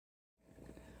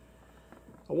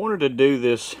I wanted to do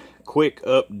this quick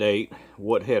update,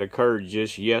 what had occurred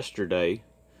just yesterday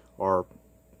or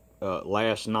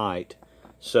last night.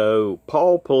 So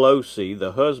Paul Pelosi,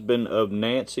 the husband of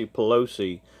Nancy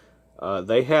Pelosi,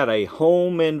 they had a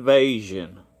home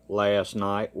invasion last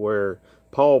night where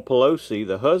Paul Pelosi,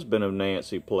 the husband of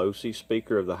Nancy Pelosi,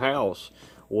 Speaker of the House,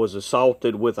 was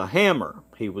assaulted with a hammer.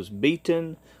 He was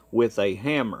beaten with a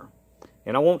hammer.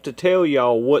 And I want to tell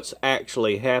y'all what's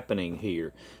actually happening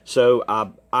here. So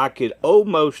I could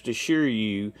almost assure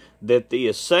you that the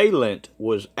assailant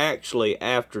was actually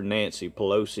after Nancy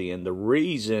Pelosi. And the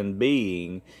reason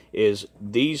being is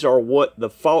these are what the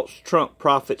false Trump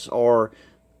prophets are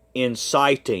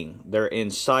inciting. They're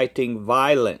inciting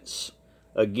violence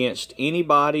against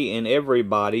anybody and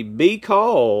everybody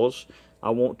because, I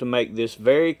want to make this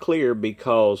very clear,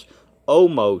 because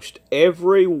almost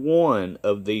every one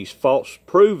of these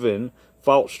proven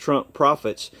false Trump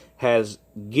prophets has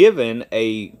given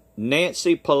a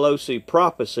Nancy Pelosi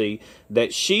prophecy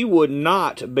that she would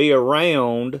not be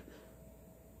around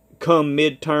come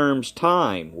midterms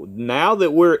time. Now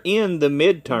that we're in the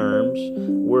midterms,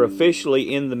 we're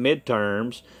officially in the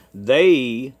midterms,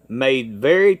 they made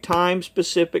very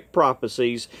time-specific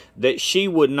prophecies that she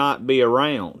would not be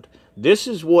around. This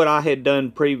is what I had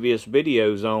done previous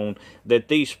videos on, that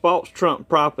these false Trump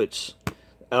prophets,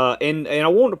 and I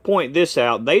want to point this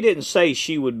out, they didn't say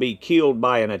she would be killed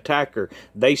by an attacker.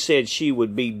 They said she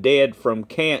would be dead from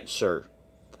cancer.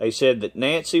 They said that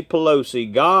Nancy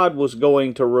Pelosi, God was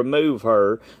going to remove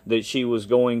her, that she was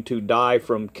going to die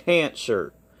from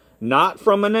cancer. Not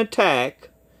from an attack,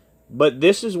 but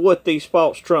this is what these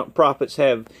false Trump prophets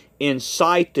have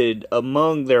incited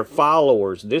among their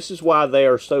followers. This is why they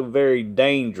are so very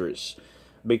dangerous,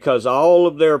 because all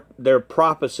of their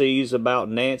prophecies about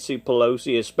Nancy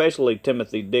Pelosi, especially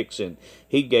Timothy Dixon,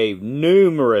 he gave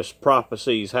numerous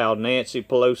prophecies how Nancy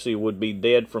Pelosi would be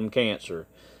dead from cancer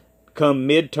come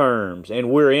midterms, and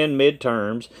we're in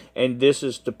midterms, and this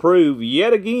is to prove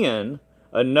yet again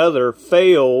another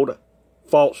failed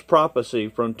false prophecy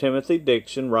from Timothy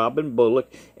Dixon, Robin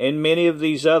Bullock, and many of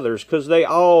these others, because they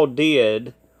all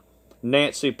did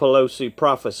Nancy Pelosi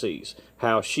prophecies,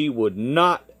 how she would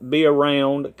not be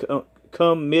around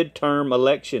come midterm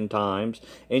election times,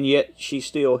 and yet she's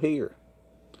still here.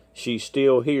 She's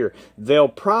still here. They'll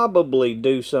probably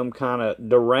do some kind of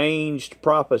deranged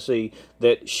prophecy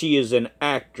that she is an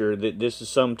actor, that this is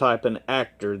some type of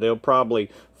actor. They'll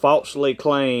probably falsely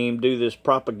claim, do this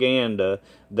propaganda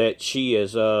that she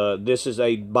is, this is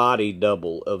a body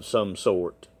double of some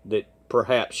sort, that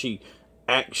perhaps she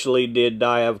actually did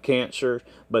die of cancer,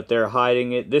 but they're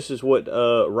hiding it. This is what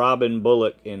Robin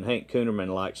Bullock and Hank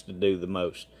Kunterman likes to do the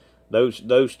most.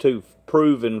 Those two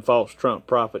proven false Trump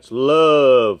prophets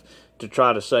love to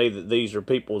try to say that these are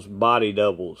people's body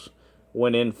doubles,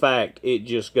 when in fact it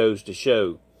just goes to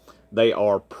show they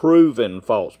are proven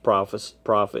false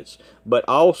prophets. But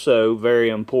also very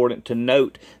important to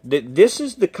note that this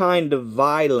is the kind of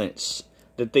violence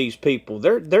that these people,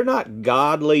 they're not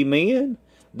godly men.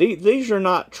 These are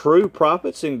not true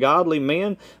prophets and godly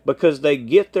men, because they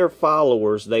get their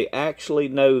followers. They actually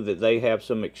know that they have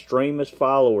some extremist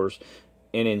followers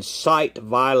and incite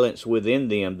violence within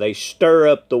them. They stir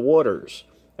up the waters,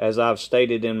 as I've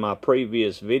stated in my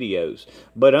previous videos.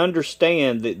 But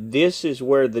understand that this is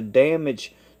where the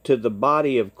damage to the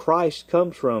body of Christ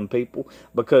comes from, people,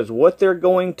 because what they're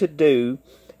going to do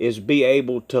is be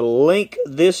able to link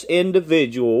this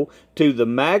individual to the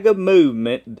MAGA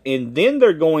movement, and then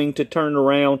they're going to turn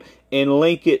around and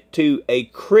link it to a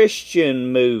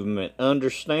Christian movement.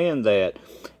 Understand that.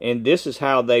 And this is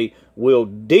how they will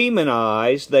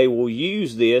demonize. They will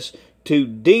use this to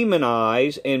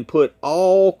demonize and put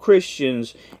all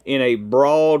Christians in a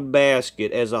broad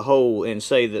basket as a whole, and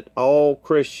say that all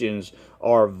Christians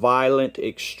are violent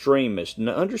extremists.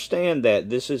 Now understand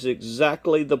that this is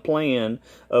exactly the plan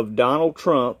of Donald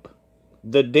Trump,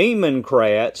 the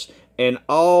Democrats, and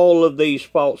all of these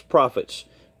false prophets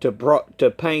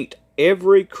to paint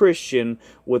every Christian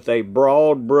with a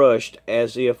broad brush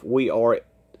as if we are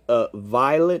a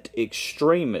violent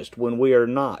extremist, when we are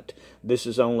not. This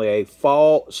is only a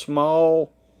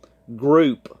small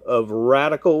group of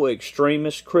radical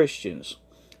extremist Christians.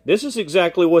 This is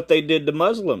exactly what they did to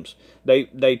Muslims.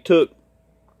 They took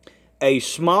a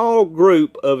small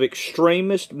group of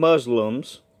extremist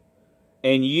Muslims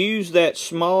and used that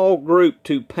small group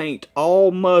to paint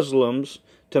all Muslims,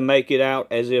 to make it out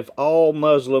as if all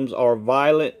Muslims are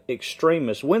violent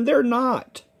extremists, when they're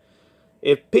not.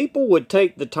 If people would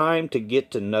take the time to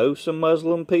get to know some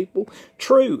Muslim people,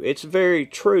 true, it's very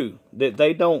true that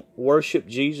they don't worship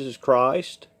Jesus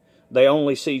Christ, They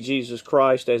only see Jesus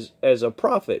Christ as a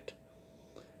prophet.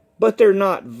 But they're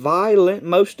not violent.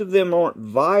 Most of them aren't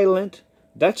violent.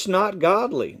 That's not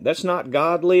godly. That's not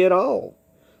godly at all.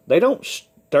 They don't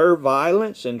stir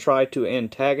violence and try to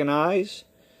antagonize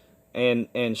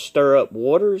and stir up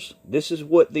waters. This is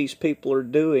what these people are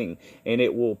doing, and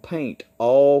it will paint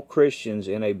all Christians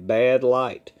in a bad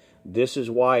light. This is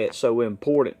why it's so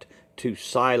important to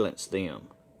silence them.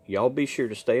 Y'all be sure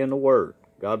to stay in the Word.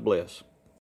 God bless.